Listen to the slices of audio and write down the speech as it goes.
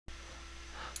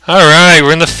Alright,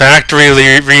 we're in the factory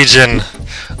region.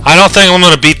 I don't think I'm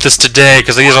going to beat this today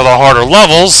because these are the harder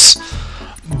levels.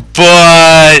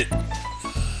 But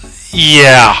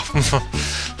yeah.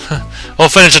 We'll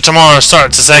finish it tomorrow and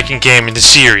start the second game in the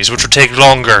series, which will take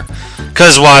longer.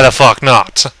 Because why the fuck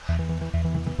not?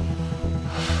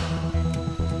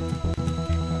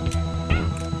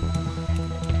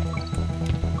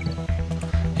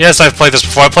 Yes, I've played this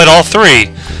before. I played all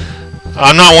three.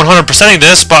 I'm not 100%ing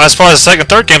this, but as far as the second and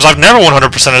third games, I've never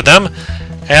 100%ed them.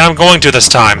 And I'm going to this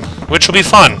time, which will be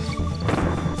fun.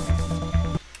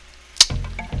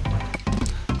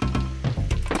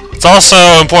 It's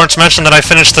also important to mention that I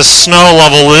finished the snow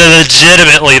level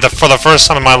legitimately for the first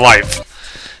time in my life.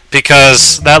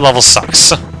 Because that level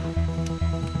sucks.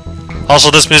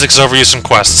 Also, this music is overused in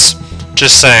quests.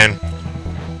 Just saying.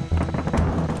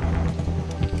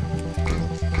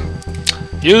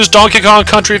 Use Donkey Kong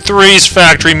Country 3's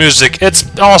factory music. It's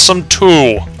awesome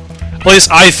too. At least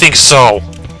I think so.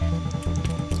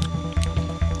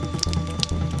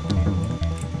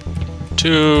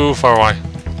 Too far away.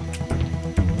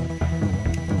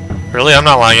 Really? I'm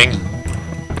not lagging.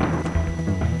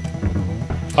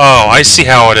 Oh, I see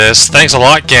how it is. Thanks a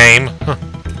lot, game.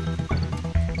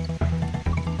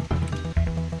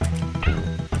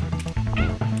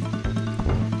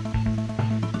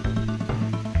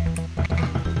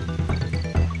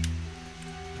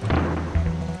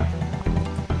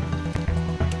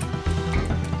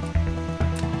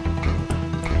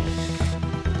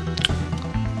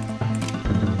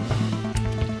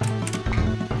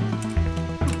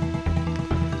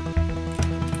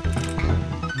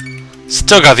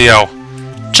 Still got the O.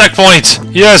 Checkpoint!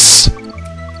 Yes!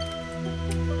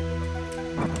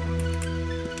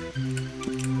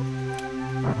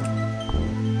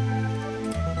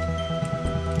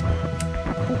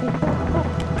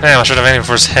 Damn, I should have aimed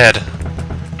for his head.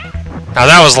 Now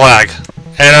that was lag.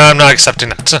 And I'm not accepting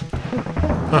that.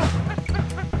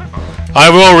 I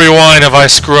will rewind if I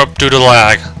screw up due to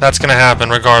lag. That's gonna happen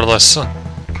regardless.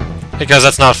 Because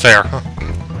that's not fair.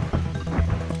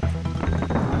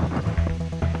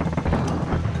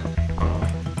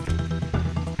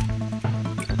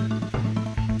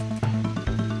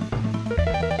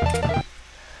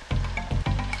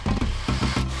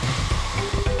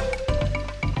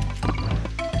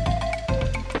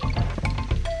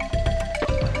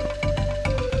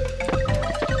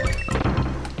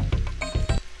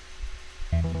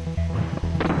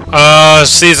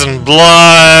 Seasoned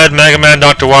Blood, Mega Man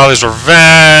Dr. Wily's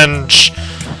Revenge,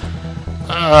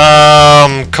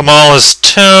 Kamala's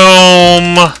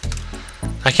Tomb.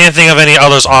 I can't think of any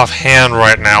others offhand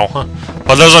right now,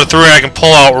 but those are three I can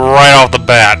pull out right off the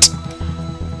bat.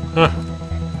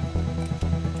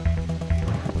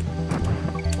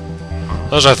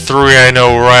 Those are three I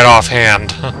know right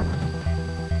offhand.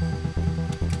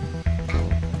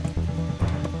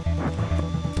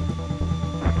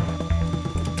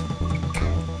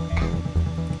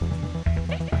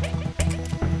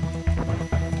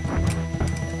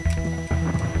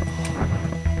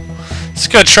 It's a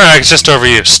good track, it's just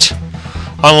overused.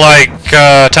 Unlike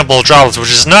Temple of Droplets, which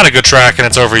is not a good track and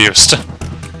it's overused.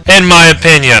 In my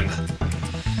opinion.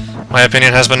 My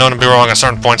opinion has been known to be wrong at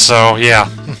certain points, so yeah.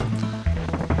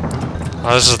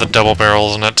 Oh, this is the double barrel,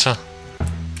 isn't it?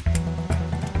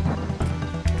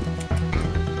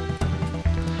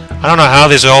 I don't know how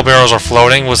these oil barrels are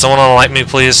floating. Would someone enlighten me,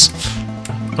 please?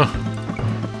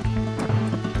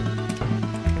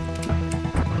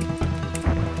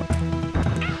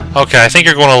 Okay, I think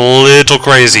you're going a little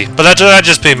crazy, but that'd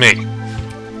just be me.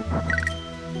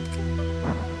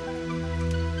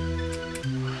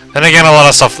 Then again, a lot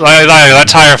of stuff. That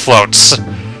tire floats.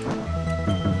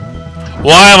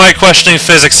 Why am I questioning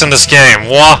physics in this game?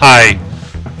 Why?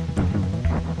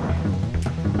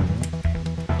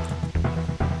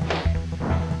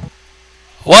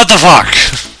 What the fuck?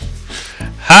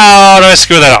 How do I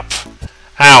screw that up?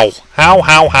 How? How?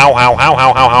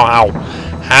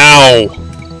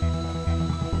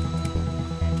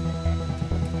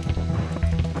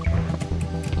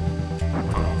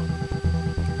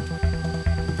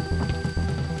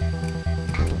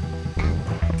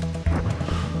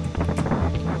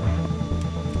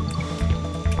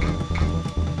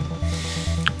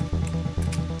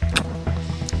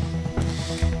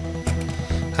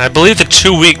 I believe the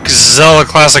 2-week Zelda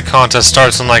Classic contest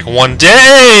starts in like 1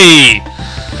 day!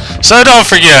 So don't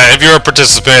forget, if you're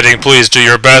participating, please do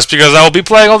your best because I will be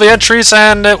playing all the entries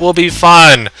and it will be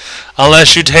fun.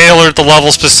 Unless you tailored the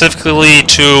level specifically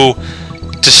to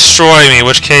destroy me, in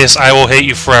which case I will hate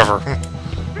you forever.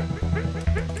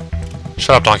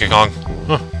 Shut up, Donkey Kong.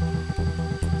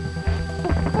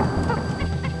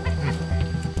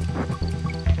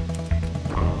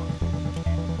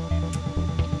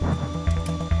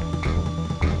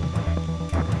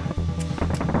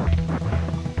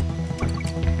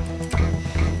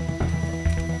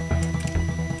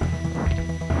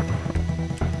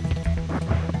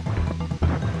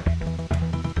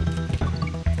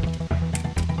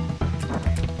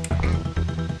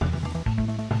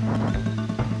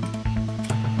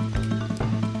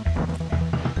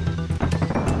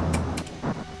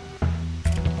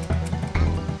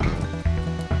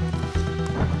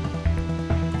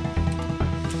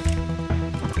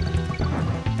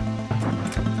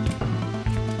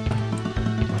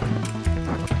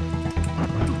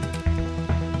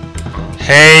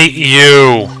 hate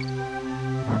you.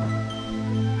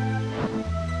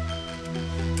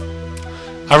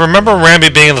 I remember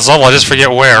Rambi being in this level, I just forget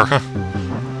where.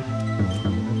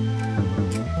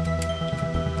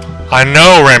 I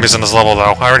know Rambi's in this level, though.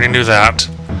 I already knew that.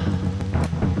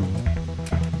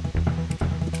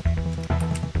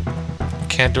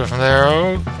 Can't do it from there.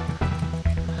 Oh.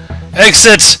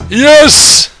 Exit!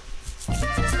 Yes!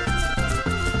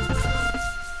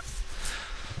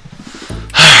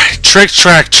 Trick,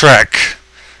 track, trek.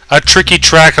 A tricky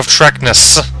track of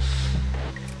trekness.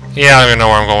 Yeah, I don't even know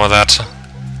where I'm going with that.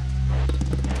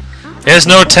 There's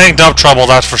no tanked up trouble,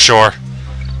 that's for sure.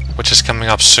 Which is coming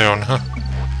up soon.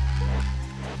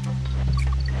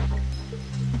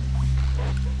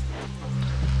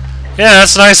 Yeah,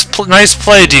 that's nice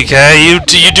play, DK. You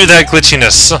do that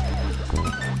glitchiness.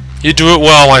 You do it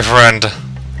well, my friend.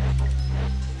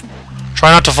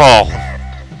 Try not to fall.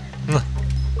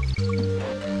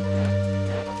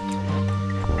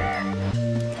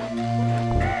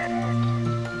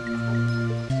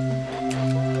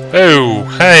 Oh,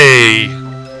 hey!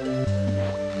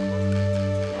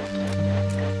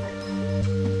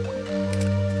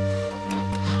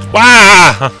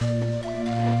 Wah!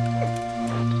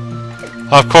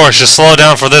 Of course, just slow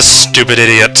down for this stupid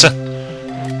idiot.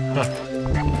 Huh.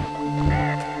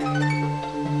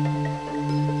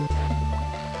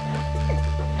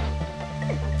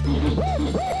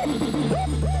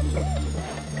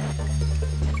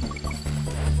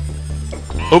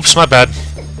 Oops, my bad.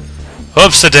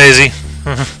 Oops-a-daisy.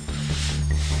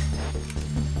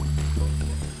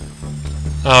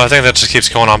 Oh, I think that just keeps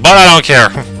going on, but I don't care.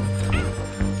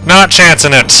 Not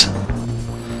chancing it.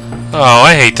 Oh,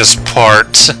 I hate this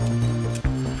part.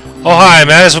 Oh, hi,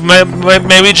 Mads.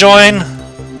 May we join?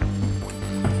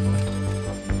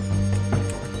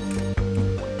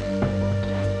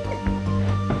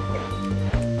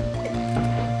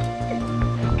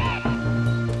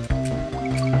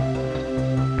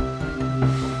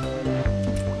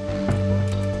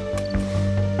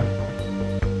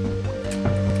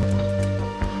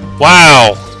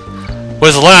 Wow!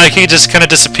 With lag, he just kind of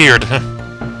disappeared.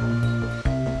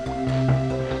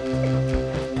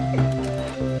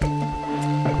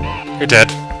 You're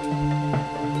dead.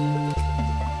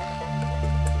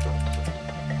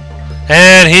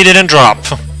 And he didn't drop.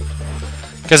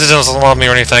 Guess it doesn't love me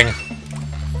or anything.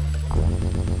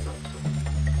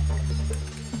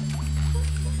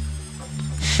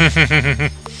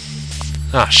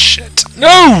 Ah, shit.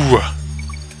 No!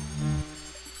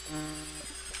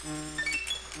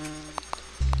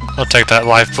 I'll take that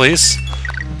life, please.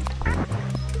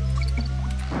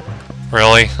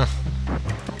 Really?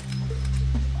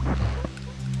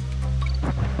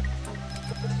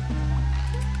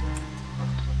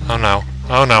 Oh no.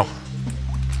 Oh no.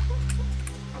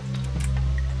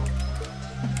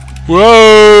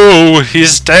 Whoa!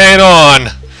 He's staying on!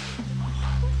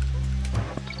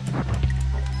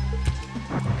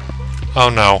 Oh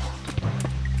no.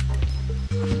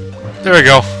 There we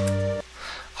go.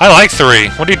 I like 3.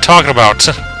 What are you talking about?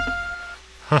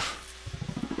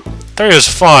 3 is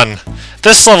fun.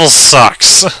 This level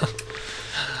sucks.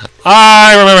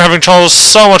 I remember having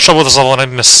so much trouble with this level and I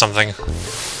missed something.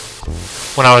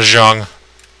 When I was young.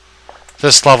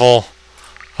 This level...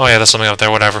 Oh yeah, there's something up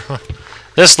there, whatever.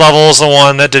 This level is the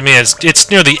one that did me in. It's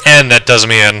near the end that does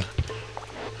me in.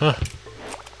 Huh.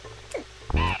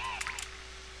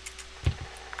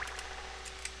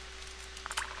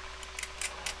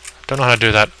 Don't know how to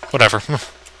do that. Whatever.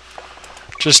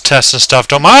 Just testing stuff.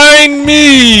 Don't mind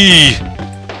me!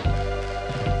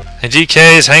 And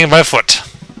DK is hanging by a foot.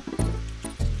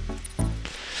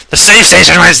 The safe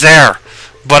station right there!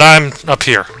 But I'm up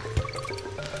here.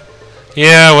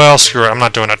 Yeah, well, screw it. I'm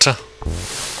not doing it.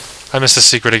 I missed the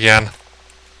secret again.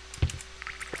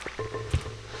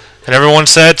 And everyone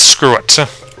said, screw it.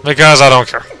 Because I don't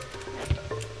care.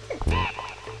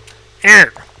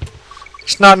 Here.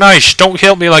 It's not nice. Don't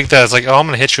hit me like that. It's like, oh, I'm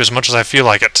gonna hit you as much as I feel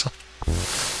like it.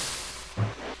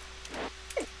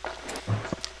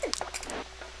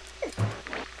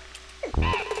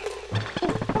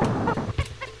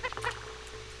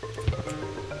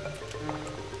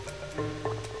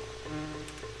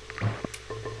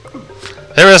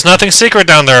 There is nothing secret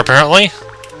down there, apparently.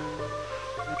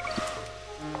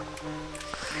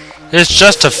 It's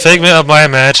just a figment of my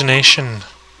imagination.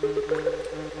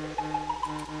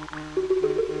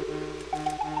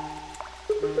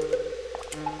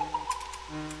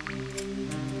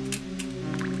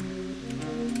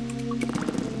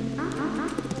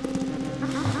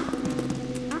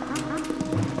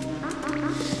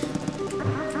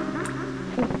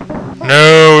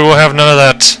 No, we will have none of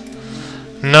that.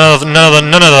 None of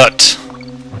that.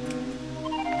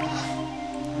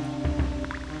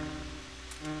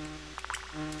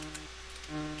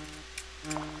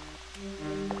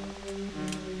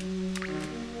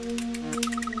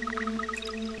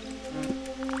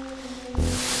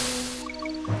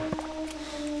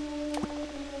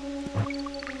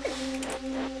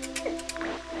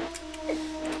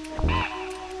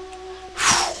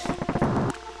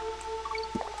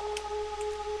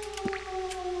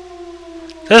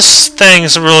 This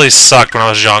thing's really sucked when I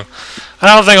was young.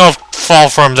 I don't think I'll fall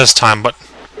for him this time, but...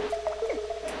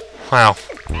 Wow.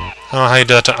 I don't know how you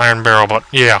did that to Iron Barrel, but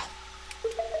yeah.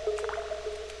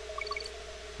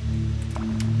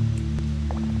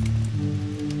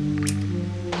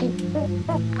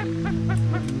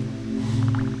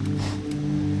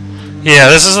 Yeah,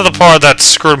 this is the part that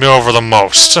screwed me over the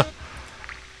most.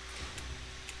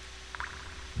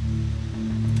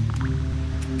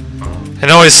 It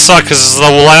always sucks because it's the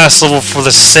last level for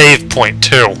the save point,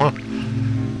 too.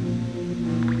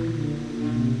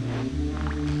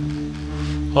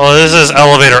 Well, this is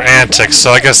elevator antics, so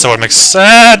I guess that would make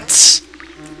sense.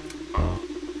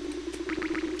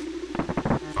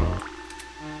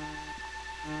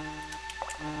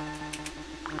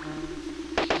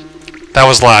 That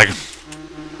was lag.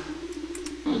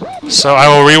 So I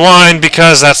will rewind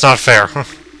because that's not fair.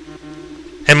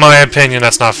 In my opinion,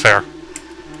 that's not fair.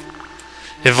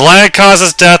 If lag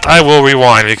causes death, I will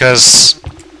rewind because...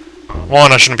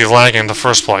 One, I shouldn't be lagging in the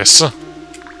first place.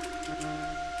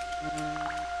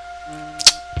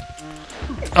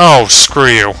 Oh, screw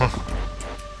you.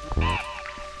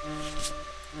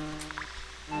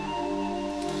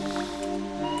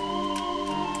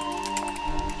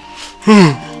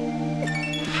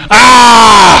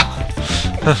 Ah!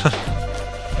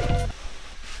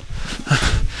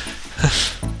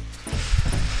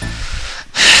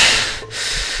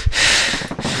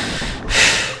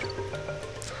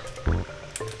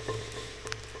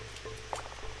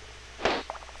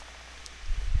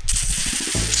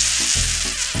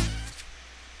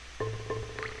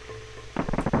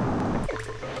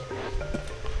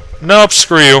 Nope,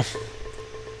 screw you.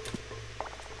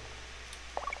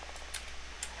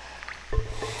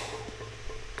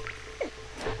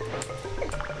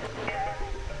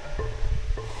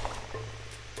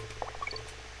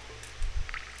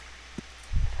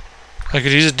 I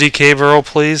could use a DK barrel,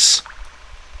 please.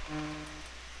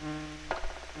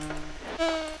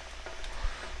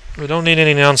 We don't need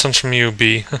any nonsense from you,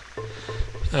 B.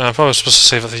 I'm probably supposed to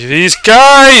save these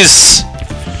guys!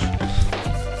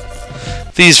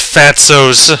 These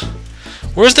fatzos.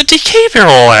 Where's the DK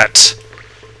barrel at?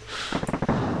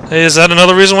 Hey, is that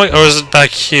another reason why? Or is it back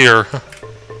here?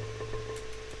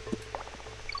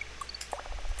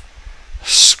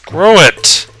 Screw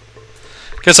it.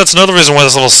 Guess that's another reason why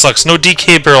this level sucks. No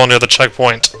DK barrel near the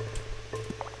checkpoint.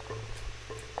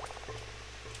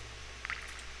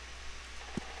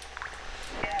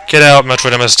 Get out,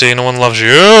 Metroid MSD. No one loves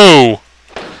you.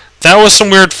 That was some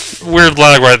weird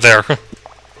lag right there.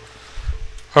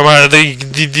 Or I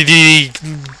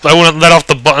wouldn't let off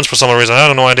the buttons for some reason. I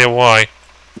have no idea why.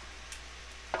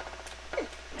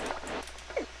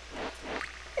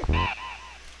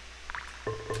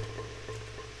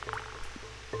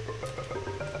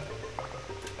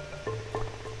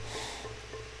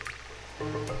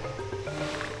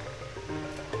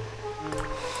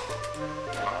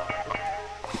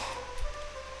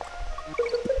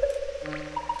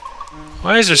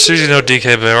 Why is there seriously no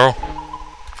DK barrel?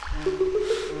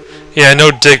 Yeah,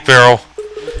 no dick barrel.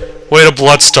 Way to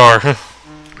Bloodstar.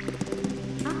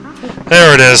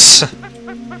 There it is.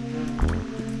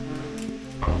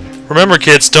 Remember,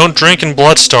 kids, don't drink in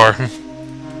Bloodstar.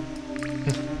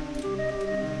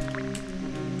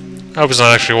 I hope he's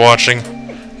not actually watching.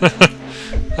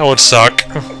 That would suck.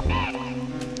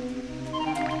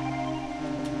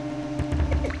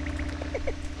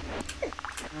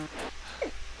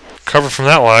 Cover from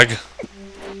that lag.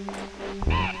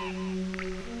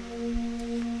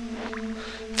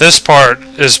 This part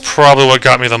is probably what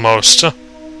got me the most.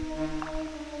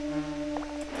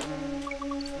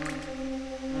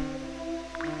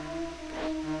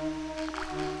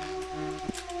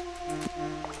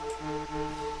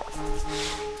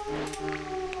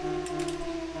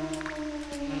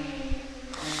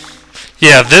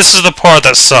 Yeah, this is the part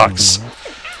that sucks.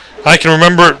 I can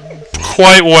remember it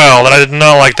quite well that I did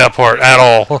not like that part at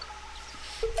all.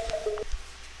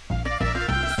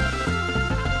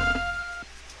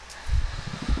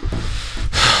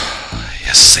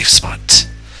 Yes, safe spot.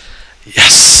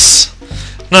 Yes!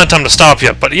 Not time to stop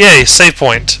yet, but yay, save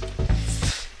point.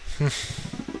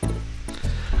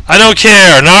 I don't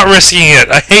care, not risking it.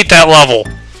 I hate that level.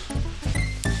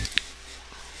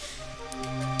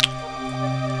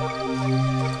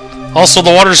 Also,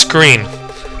 the water's green.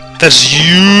 That's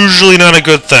usually not a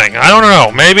good thing. I don't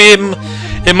know. Maybe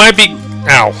it might be...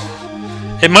 Ow.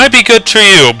 It might be good to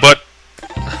you, but...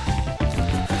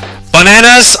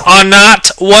 Bananas are not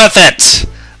worth it.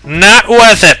 Not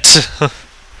worth it.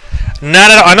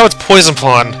 Not at all. I know it's Poison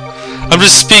Pond. I'm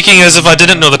just speaking as if I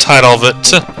didn't know the title of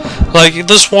it. Like,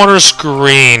 this water's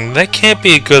green. That can't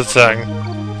be a good thing.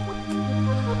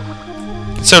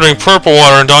 Considering purple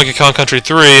water in Donkey Kong Country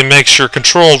 3 makes your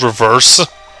controls reverse. I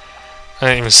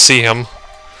didn't even see him.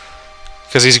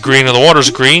 Because he's green and the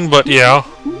water's green, but yeah.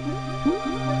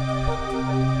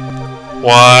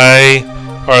 Why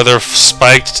are there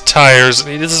spiked tires?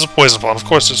 This is a poison bomb. Of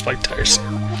course there's spiked tires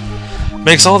here.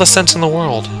 Makes all the sense in the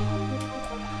world.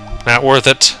 Not worth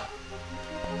it.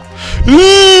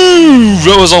 Ooh,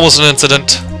 that was almost an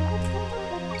incident.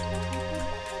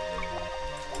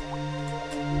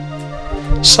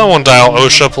 Someone dial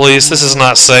OSHA, please. This is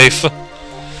not safe.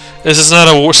 This is not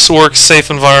a work-safe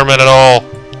environment at all.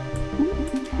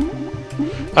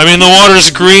 I mean, the water's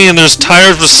green and there's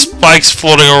tires with spikes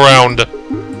floating around.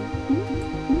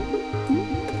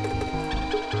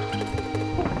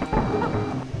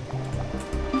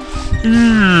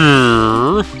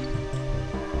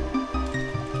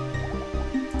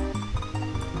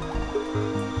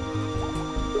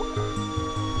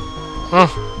 Huh.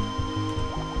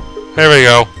 There we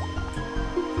go.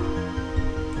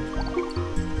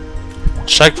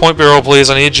 Checkpoint Bureau, please.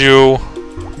 I need you.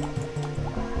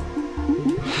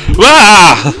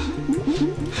 Ah!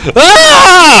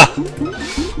 Ah!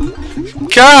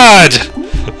 God!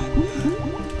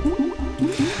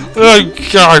 Oh,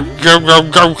 God. Garb,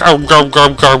 garb, garb, garb, garb,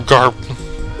 garb, garb, garb.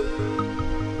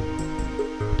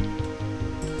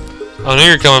 I knew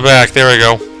you're coming back. There we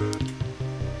go.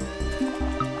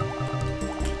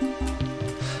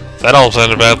 That all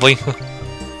sounded badly.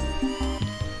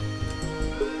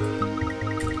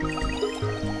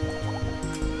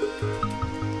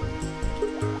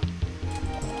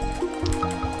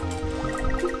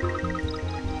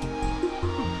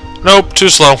 Nope, too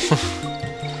slow.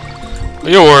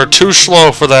 You're too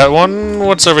slow for that one.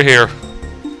 What's over here?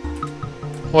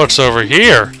 What's over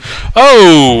here?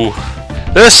 Oh!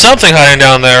 There's something hiding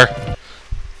down there.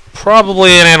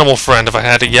 Probably an animal friend, if I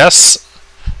had to guess.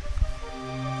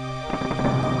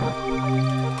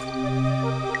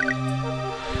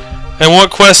 And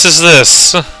what quest is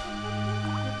this? Ow!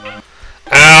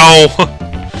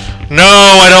 No,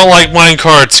 I don't like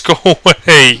minecarts. Go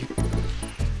away.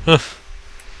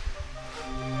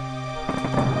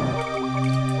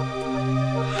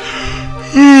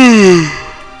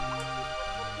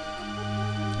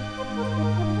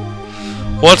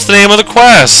 What's the name of the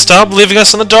quest? Stop leaving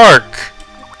us in the dark.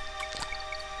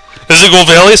 Is it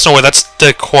Golvalius? No, wait, that's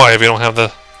dead quiet if you don't have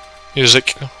the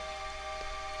music.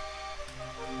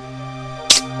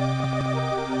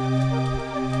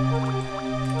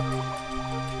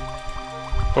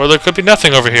 Or there could be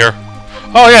nothing over here.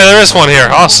 Oh yeah, there is one here.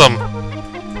 Awesome.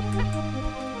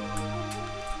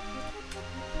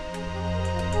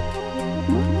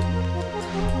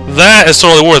 That is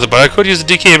totally worth it, but I could use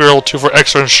the DK barrel too for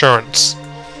extra insurance.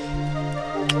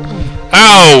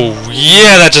 Oh,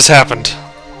 yeah, that just happened.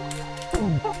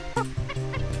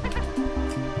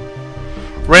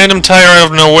 Random tire out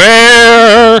of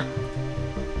nowhere.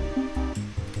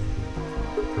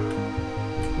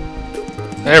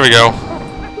 There we go.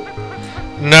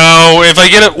 No, if I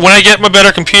get it when I get my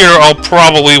better computer, I'll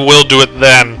probably will do it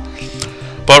then.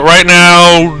 But right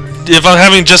now, if I'm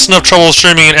having just enough trouble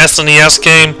streaming an SNES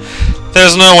game,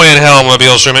 there's no way in hell I'm gonna be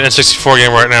able to stream an N64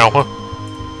 game right now.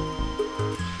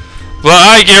 But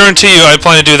I guarantee you, I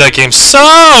plan to do that game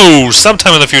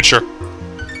sometime in the future.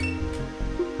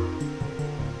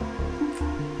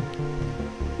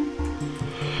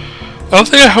 I don't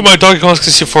think I have my Donkey Kong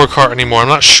 64 cart anymore. I'm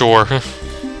not sure. I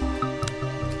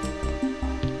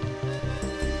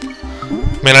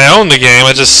mean, I own the game.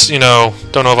 I just, you know,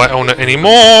 don't know if I own it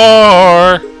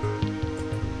anymore.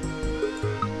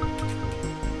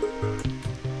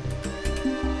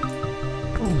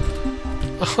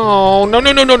 Oh, no,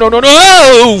 no, no, no, no, no,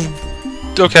 no!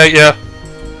 Okay, yeah.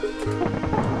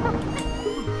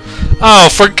 Oh,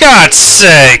 for God's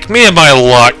sake! Me and my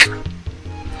luck.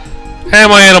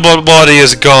 And my animal body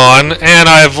is gone, and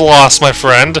I've lost my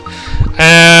friend.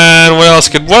 And what else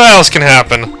can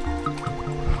happen?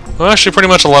 Well, actually, pretty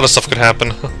much a lot of stuff could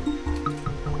happen.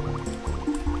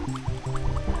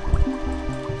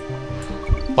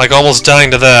 Like almost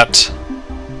dying to that.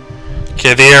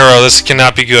 Okay, the arrow. This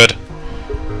cannot be good.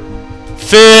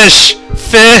 Fish!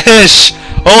 Fish!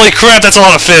 Holy crap, that's a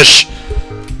lot of fish!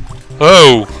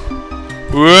 Whoa!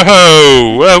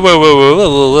 Whoa! Whoa, whoa, whoa, whoa, whoa,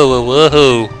 whoa, whoa,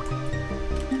 whoa.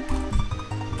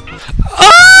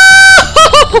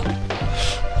 Oh!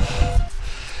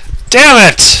 Damn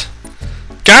it!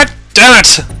 God damn it!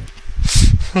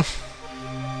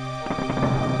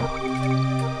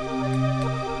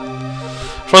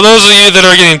 For those of you that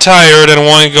are getting tired and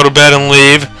wanting to go to bed and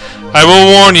leave, I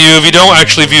will warn you, if you don't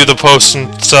actually view the posts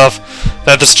and stuff,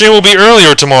 that the stream will be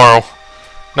earlier tomorrow.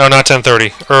 No, not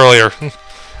 10:30. Earlier.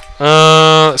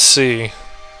 Let's see.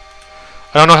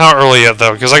 I don't know how early yet,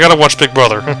 though, because I gotta watch Big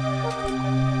Brother.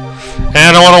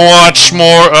 And I want to watch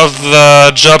more of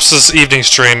the Jups' evening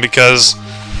stream, because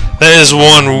that is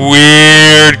one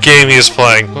weird game he is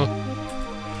playing.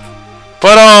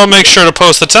 But I'll make sure to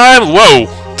post the time. Whoa!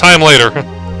 Time later.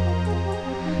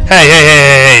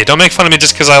 Hey, don't make fun of me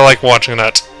just because I like watching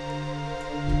that.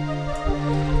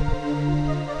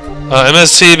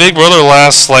 MST Big Brother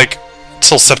lasts, like,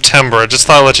 till September. I just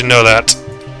thought I'd let you know that.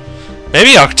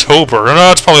 Maybe October.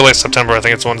 No, it's probably late September. I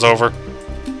think it's one's over.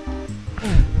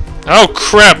 Oh,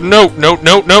 crap. No, come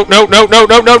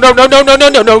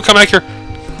back here.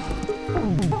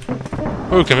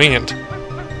 Oh, convenient.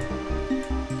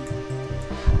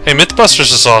 Hey,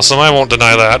 Mythbusters is awesome. I won't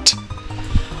deny that.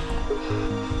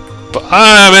 But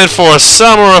I'm in for a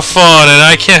summer of fun, and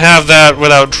I can't have that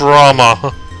without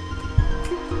drama.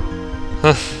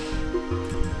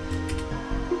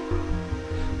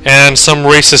 And some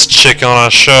racist chick on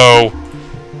a show.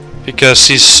 Because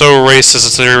she's so racist,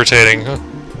 it's irritating.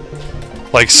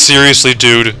 Like, seriously,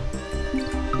 dude.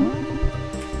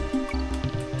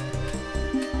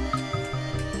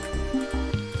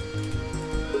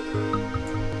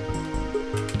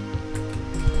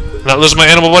 Not losing my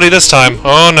animal buddy this time.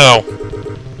 Oh no.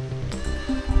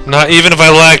 Not even if I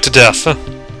lag to death. I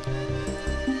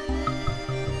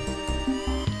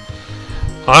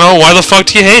don't know, why the fuck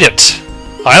do you hate it?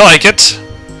 I like it.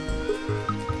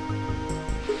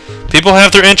 People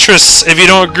have their interests. If you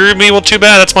don't agree with me, well, too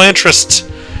bad. That's my interest.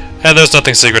 And there's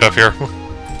nothing secret up here.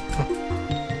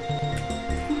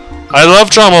 I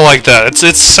love drama like that.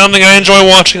 It's something I enjoy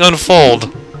watching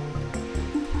unfold.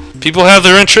 People have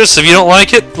their interests. If you don't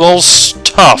like it, well, it's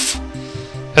tough.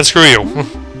 And screw you.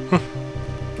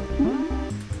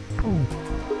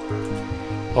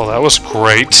 Oh, that was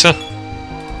great.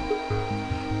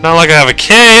 Not like I have a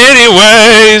K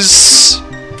anyways!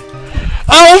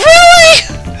 Oh, really?!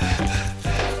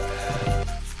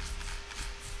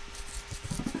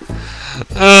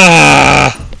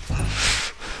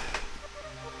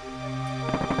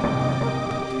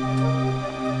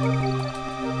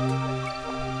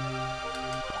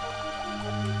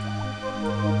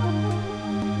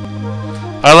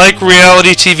 I like reality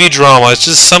TV drama. It's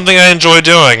just something I enjoy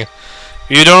doing.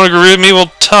 You don't agree with me?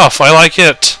 Well, tough. I like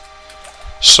it.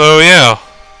 So, yeah.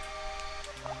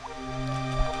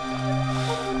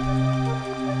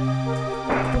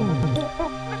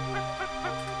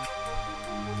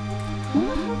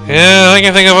 Yeah, I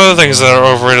can think of other things that are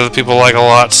overrated that people like a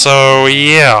lot, so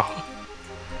yeah.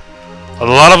 A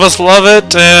lot of us love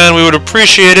it, and we would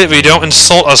appreciate it if you don't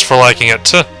insult us for liking it.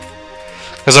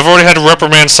 Because I've already had to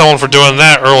reprimand someone for doing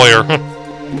that earlier.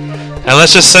 And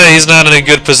let's just say he's not in a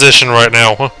good position right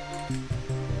now.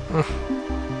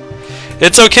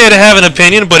 It's okay to have an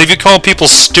opinion, but if you call people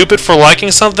stupid for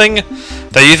liking something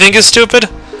that you think is stupid,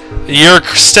 you're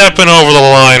stepping over the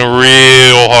line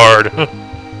real hard.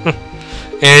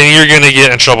 And you're gonna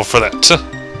get in trouble for that.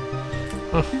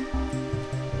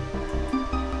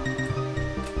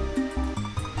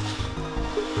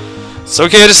 It's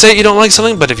okay to say you don't like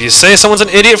something, but if you say someone's an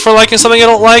idiot for liking something you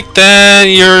don't like, then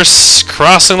you're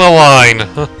crossing the line.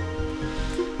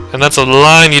 And that's a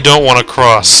line you don't want to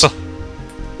cross.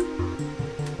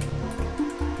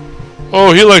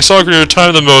 Oh, he likes Ocarina of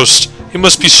Time the most. He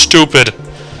must be stupid.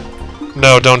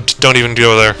 No, don't even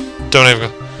go there. Don't even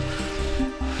go.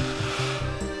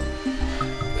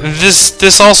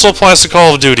 This also applies to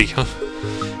Call of Duty.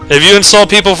 If you insult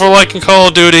people for liking Call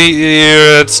of Duty,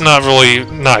 it's not really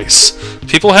nice.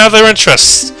 People have their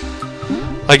interests.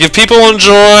 Like, if people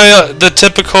enjoy the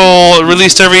typical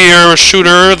released every year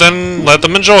shooter, then let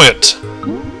them enjoy it.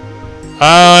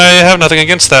 I have nothing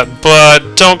against that,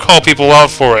 but don't call people out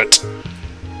for it.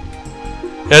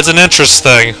 It's an interest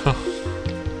thing.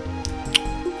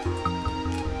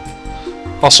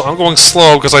 Also, I'm going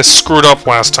slow because I screwed up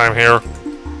last time here.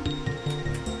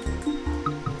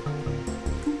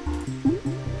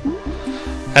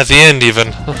 At the end,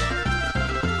 even.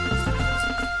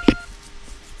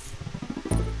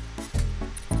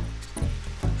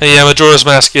 Hey, yeah, Majora's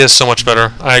Mask is so much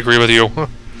better. I agree with you. Wow,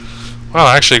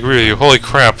 I actually agree with you. Holy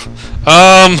crap.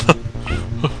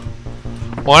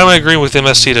 Why am I agreeing with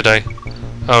MST today?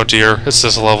 Oh dear, it's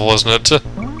this level, isn't it?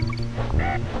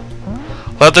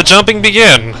 Let the jumping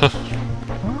begin!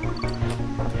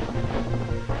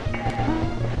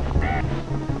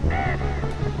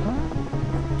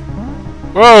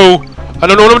 Whoa! I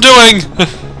don't know what I'm doing!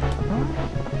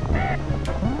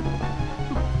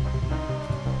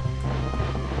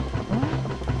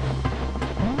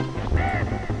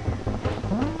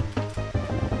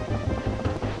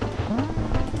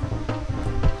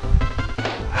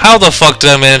 How the fuck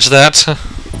did I manage that?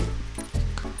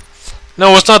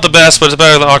 No, it's not the best, but it's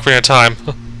better than Ocarina of Time.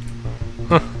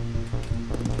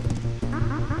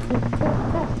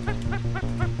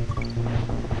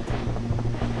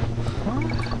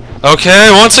 Okay,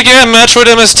 once again, Metroid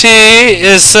MST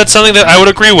is said something that I would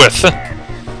agree with.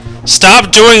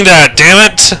 Stop doing that,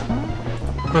 damn it!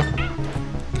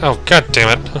 Oh, god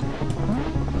damn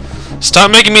it.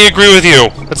 Stop making me agree with you.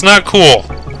 It's not cool.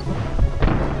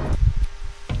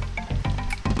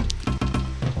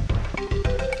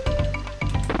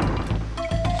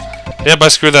 Yep, I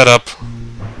screwed that up.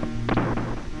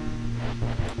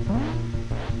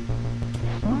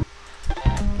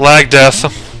 Lag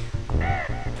death.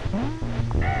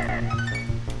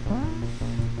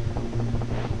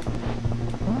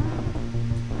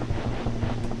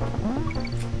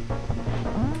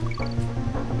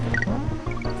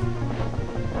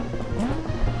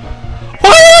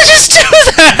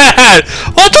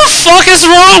 What the fuck is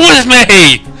wrong with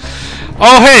me?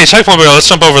 Oh hey, checkpoint barrel, let's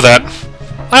jump over that.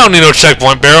 I don't need no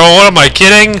checkpoint barrel, what am I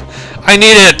kidding? I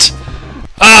need it!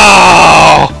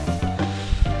 Oh!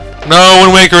 No,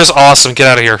 Wind Waker is awesome, get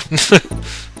out of here.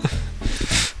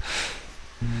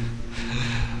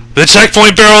 The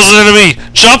checkpoint barrel's an enemy!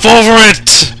 Jump over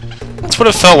it! That's what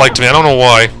it felt like to me, I don't know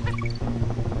why.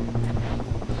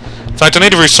 In fact, I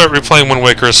need to restart replaying Wind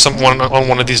Waker on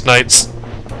one of these nights.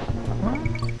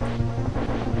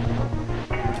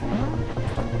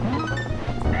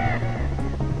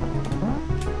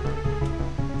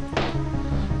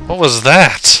 What was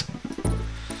that?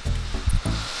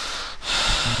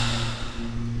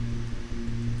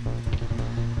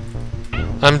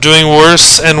 I'm doing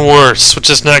worse and worse, which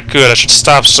is not good. I should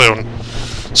stop soon.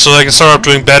 So I can start up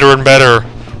doing better and better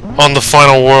on the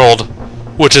final world,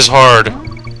 which is hard.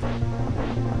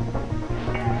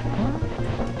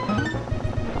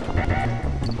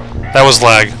 That was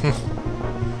lag.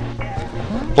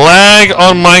 Lag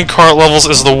on minecart levels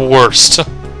is the worst.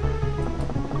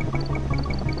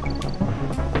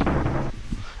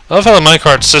 I love how the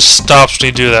minecart just stops when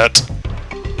you do that.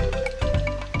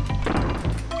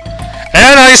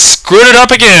 And I screwed it up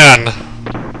again!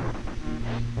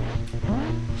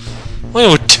 Only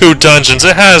with 2 dungeons.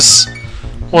 It has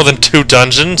more than 2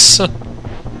 dungeons.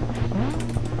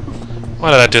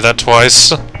 Why did I do that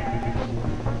twice?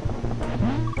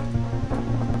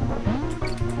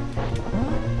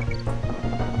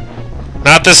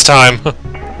 Not this time.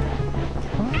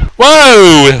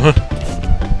 Whoa!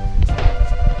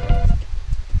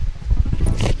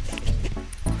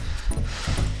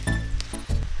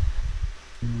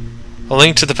 A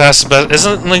Link to the Past is best.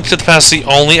 Isn't Link to the Past the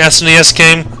only SNES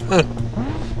game?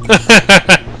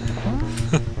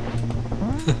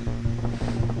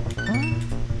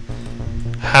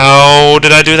 How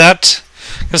did I do that?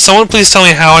 Can someone please tell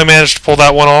me how I managed to pull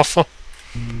that one off?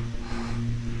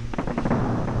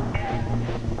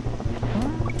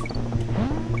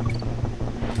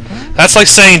 That's like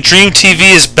saying Dream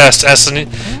TV is best SNES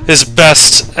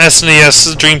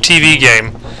Dream TV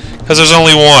game, because there's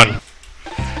only one.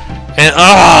 And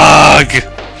ugh!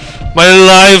 My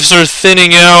lives are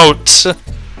thinning out!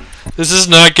 This is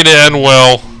not gonna end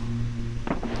well.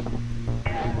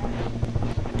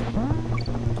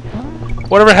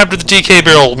 Whatever happened to the DK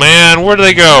barrel, man? Where do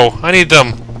they go? I need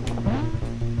them.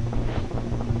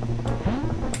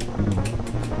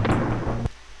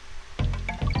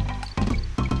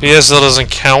 BSL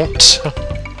doesn't count.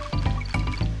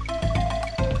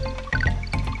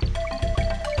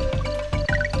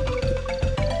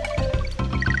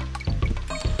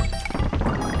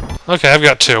 Okay, I've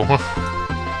got 2.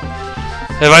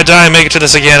 If I die and make it to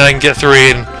this again, I can get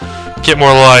 3 and get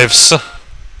more lives.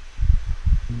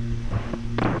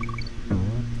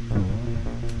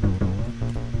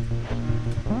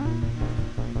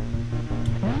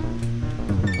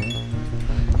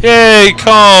 Yay,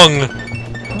 Kong!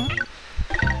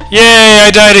 Yay,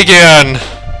 I died again!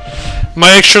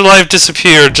 My extra life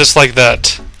disappeared just like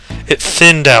that. It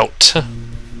thinned out.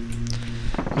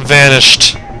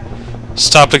 Vanished.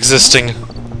 Stopped existing.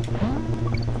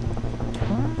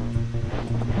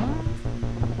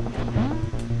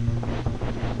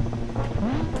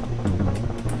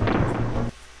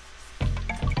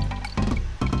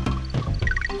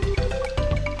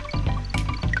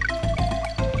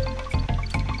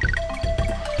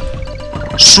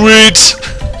 Sweet!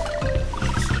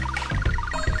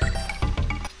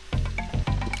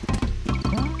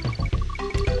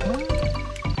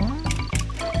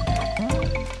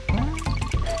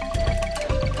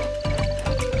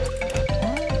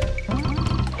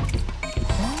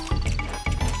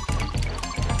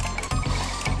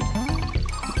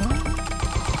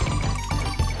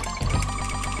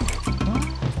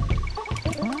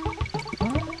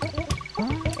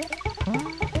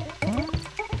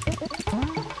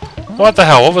 What the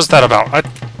hell? What was that about?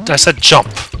 I said jump.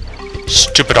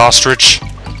 Stupid ostrich.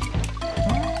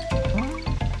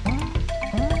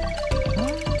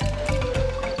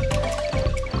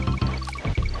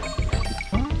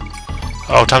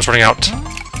 Oh, time's running out.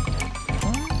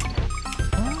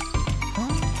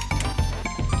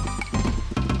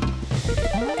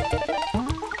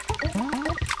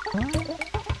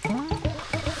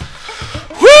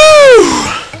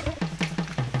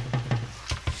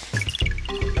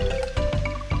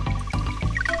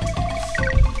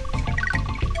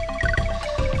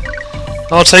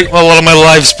 I'll take a lot of my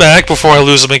lives back before I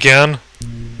lose them again.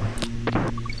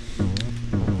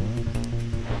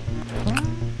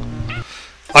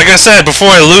 Like I said, before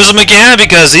I lose them again,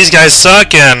 because these guys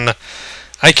suck and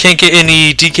I can't get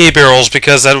any DK barrels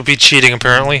because that would be cheating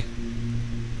apparently.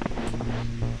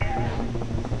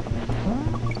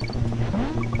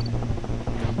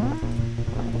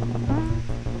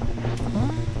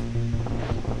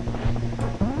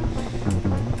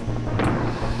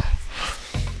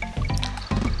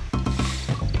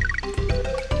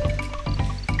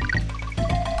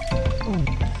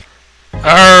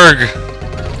 Arg!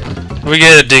 We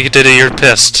get it, Diddy, you're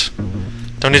pissed.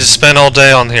 Don't need to spend all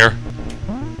day on here.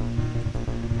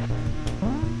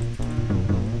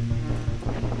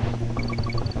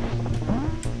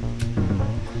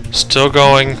 Still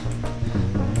going.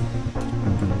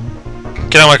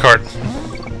 Get on my cart.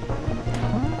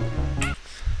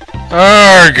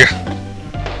 Arg!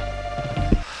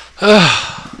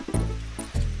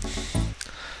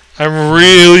 I'm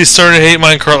really starting to hate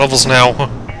minecart levels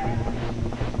now.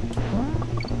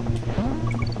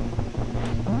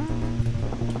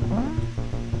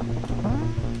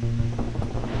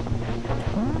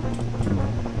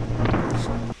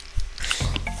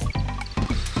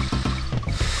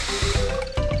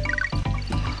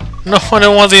 No, I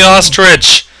don't want the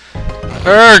ostrich!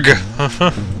 Erg!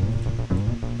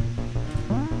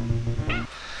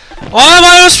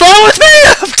 What's wrong with me?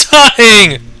 I'm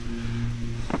dying!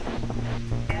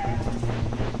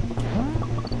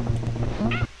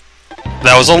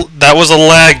 That was a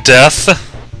lag death.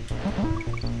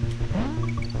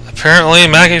 Apparently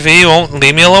McAfee won't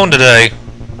leave me alone today.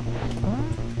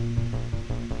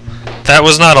 That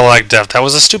was not a lag death, that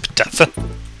was a stupid death.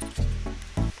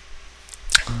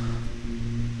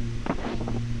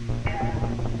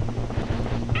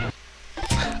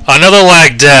 Another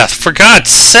lag death, for God's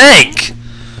sake!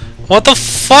 What the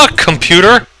fuck,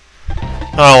 computer?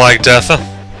 Oh, lag death.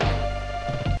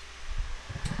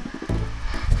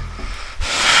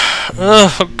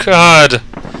 Oh, God.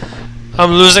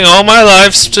 I'm losing all my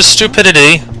lives to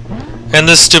stupidity and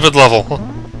this stupid level.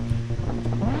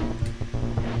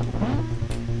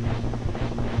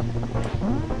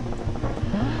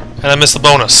 And I missed the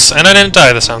bonus. And I didn't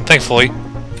die this time, thankfully.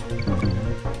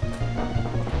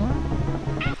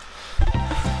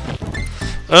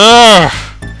 Ugh!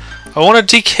 I want a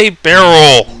DK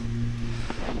barrel!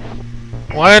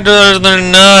 Why are there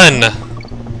none?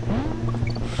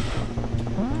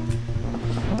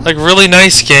 Like, really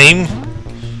nice game.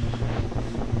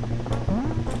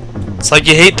 It's like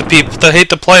you hate the people, they hate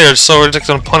the players, so we're just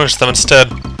gonna punish them instead.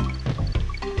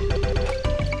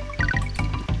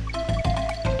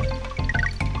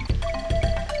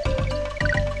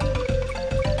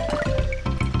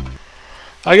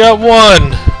 I got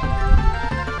one!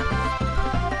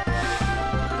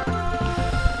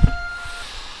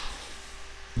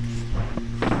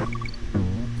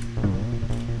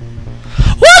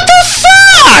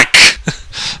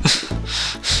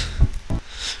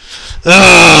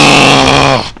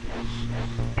 Ugh.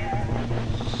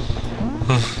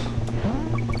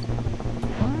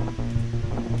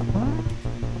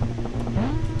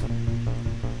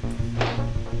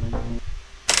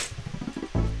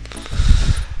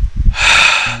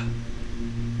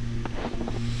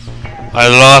 I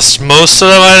lost most of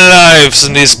my lives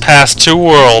in these past 2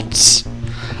 worlds.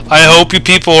 I hope you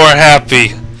people are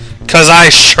happy, 'cause I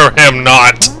sure am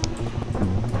not.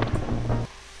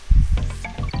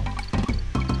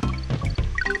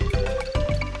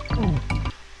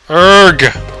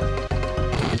 Erg!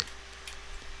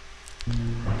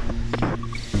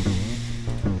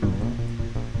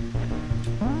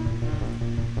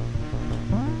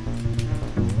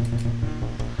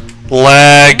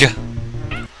 Lag.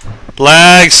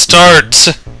 Lag start.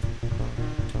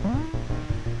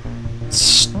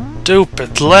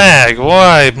 Stupid lag.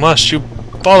 Why must you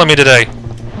bother me today?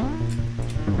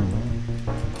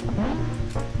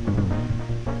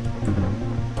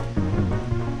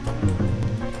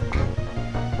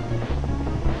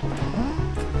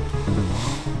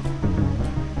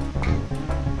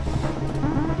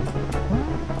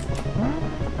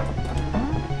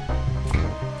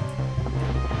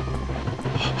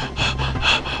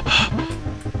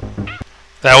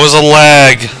 That was a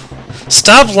lag.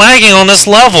 Stop lagging on this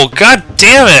level! God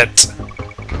damn it!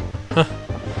 Huh.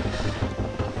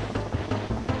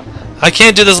 I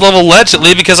can't do this level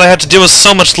legibly because I have to deal with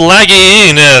so much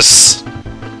lagginess!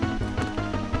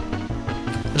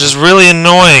 Which is really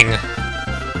annoying.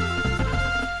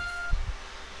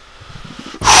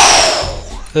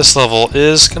 This level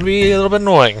is gonna be a little bit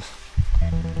annoying.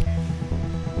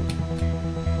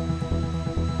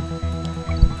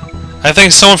 I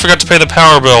think someone forgot to pay the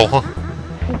power bill.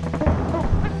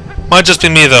 Might just be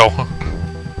me, though.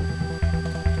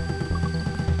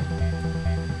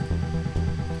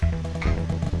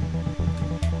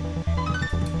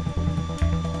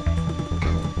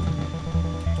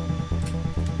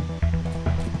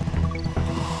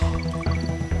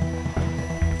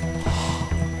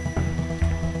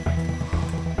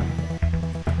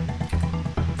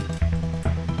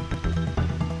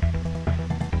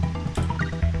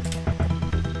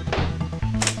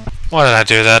 Why did I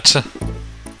do that?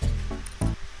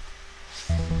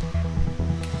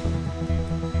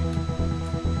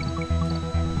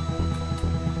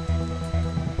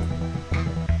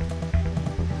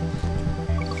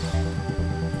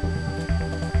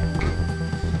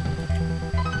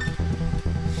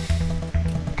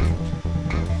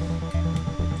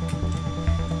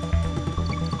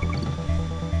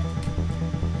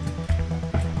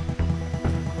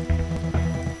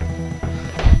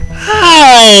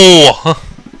 Ow!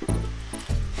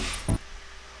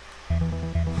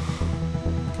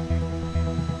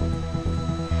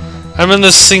 I'm in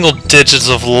the single digits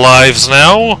of lives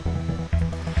now.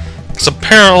 Because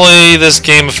apparently this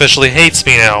game officially hates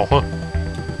me now.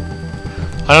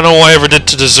 I don't know what I ever did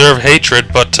to deserve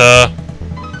hatred, but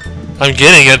I'm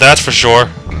getting it, that's for sure.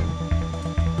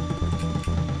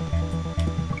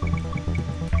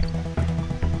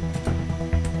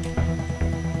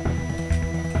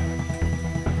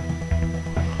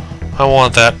 I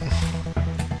want that.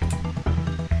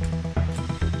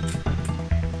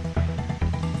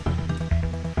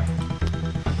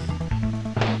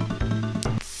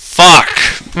 Fuck!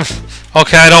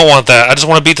 Okay, I don't want that. I just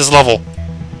want to beat this level.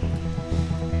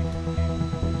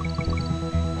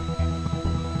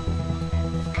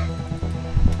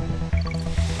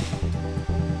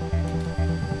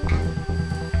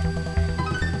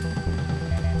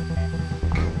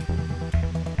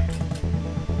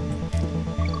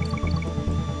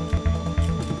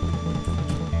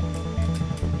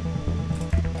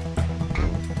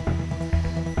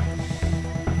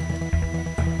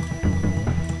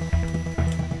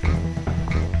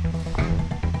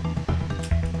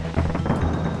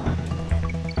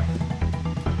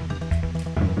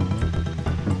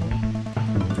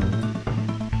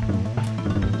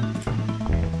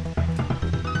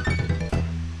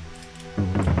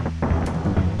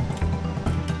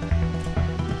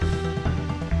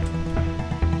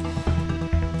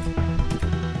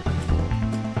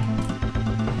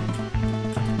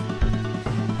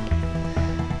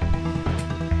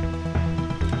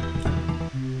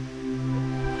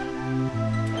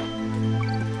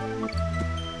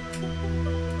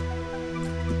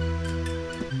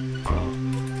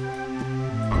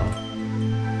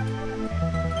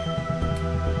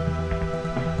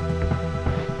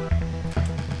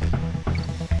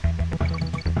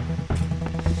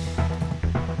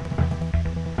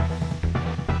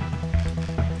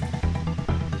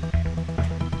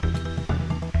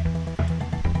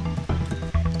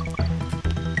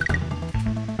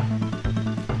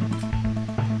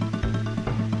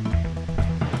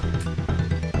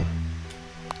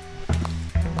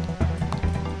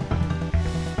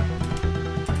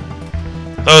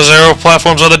 Those arrow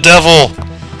platforms are the devil!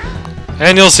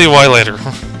 And you'll see why later.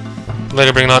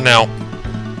 Later, but not now.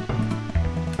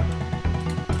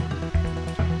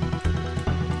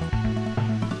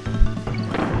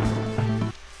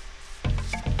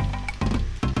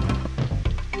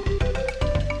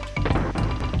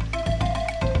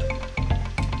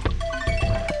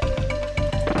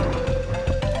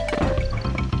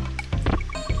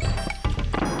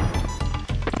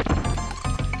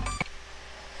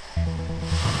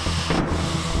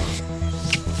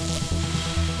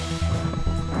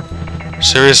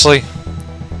 Seriously?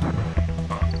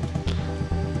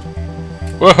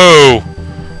 Whoa!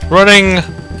 Running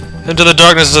into the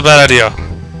darkness is a bad idea.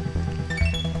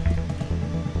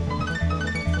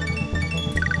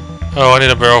 Oh, I need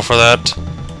a barrel for that.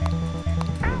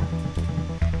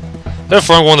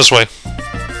 Therefore, I'm going this way.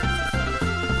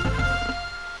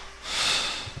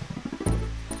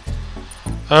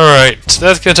 Alright,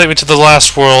 that's gonna take me to the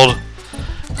last world.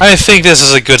 I think this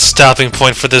is a good stopping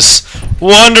point for this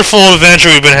wonderful adventure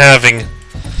we've been having.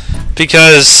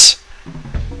 Because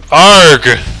Arg!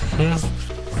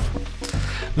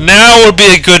 Now would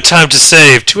be a good time to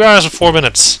save. 2 hours and 4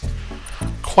 minutes.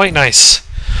 Quite nice.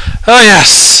 Oh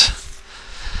yes!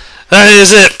 That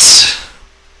is it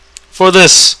for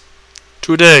this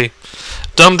today.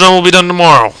 Dumb Drum will be done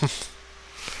tomorrow.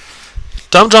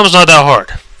 Dumb Drum's not that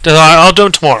hard. I'll do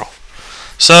it tomorrow.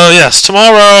 So yes,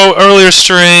 tomorrow, earlier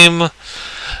stream.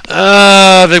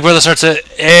 Big Brother starts at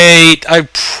 8. I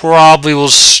probably will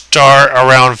start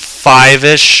around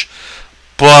 5-ish.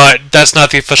 But that's not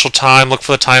the official time. Look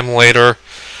for the time later.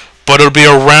 But it'll be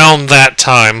around that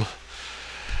time.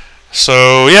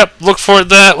 So, yep, look forward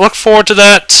to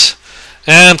that.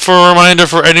 And for a reminder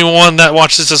for anyone that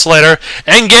watches this later,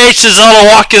 Engage to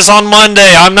Zelda is on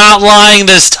Monday. I'm not lying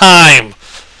this time.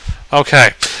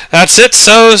 Okay, that's it.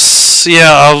 So,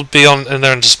 yeah, I'll be in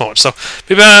there in just a moment. So,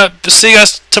 see you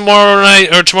guys tomorrow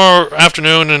night or tomorrow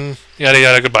afternoon, and yada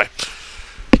yada. Goodbye.